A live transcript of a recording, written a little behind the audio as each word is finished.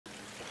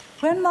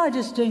When my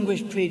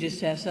distinguished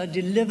predecessor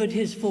delivered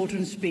his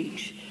Fulton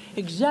speech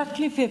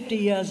exactly 50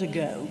 years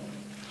ago,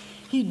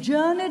 he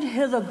journeyed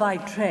hither by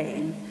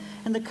train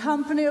in the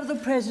company of the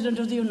President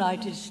of the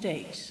United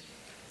States.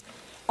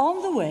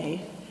 On the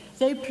way,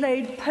 they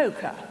played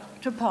poker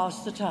to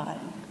pass the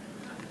time,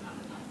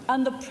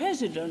 and the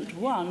President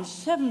won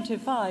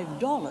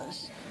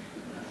 $75.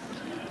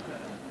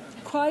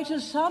 Quite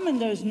a sum in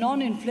those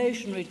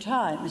non-inflationary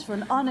times for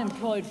an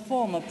unemployed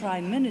former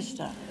Prime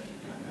Minister.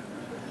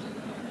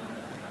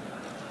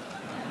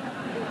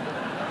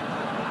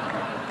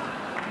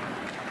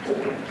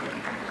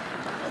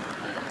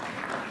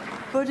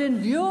 But in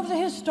view of the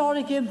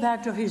historic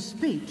impact of his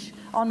speech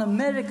on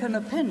American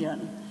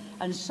opinion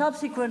and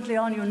subsequently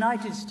on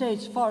United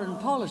States foreign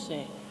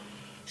policy,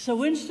 Sir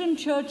Winston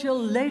Churchill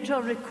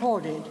later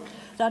recorded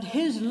that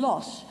his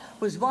loss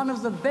was one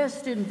of the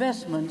best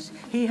investments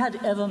he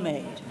had ever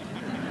made.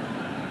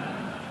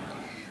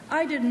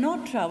 I did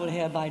not travel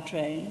here by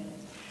train,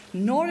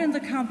 nor in the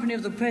company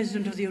of the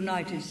President of the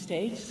United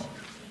States,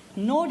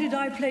 nor did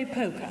I play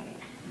poker.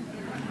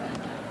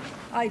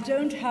 I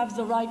don't have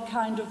the right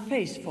kind of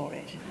face for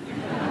it.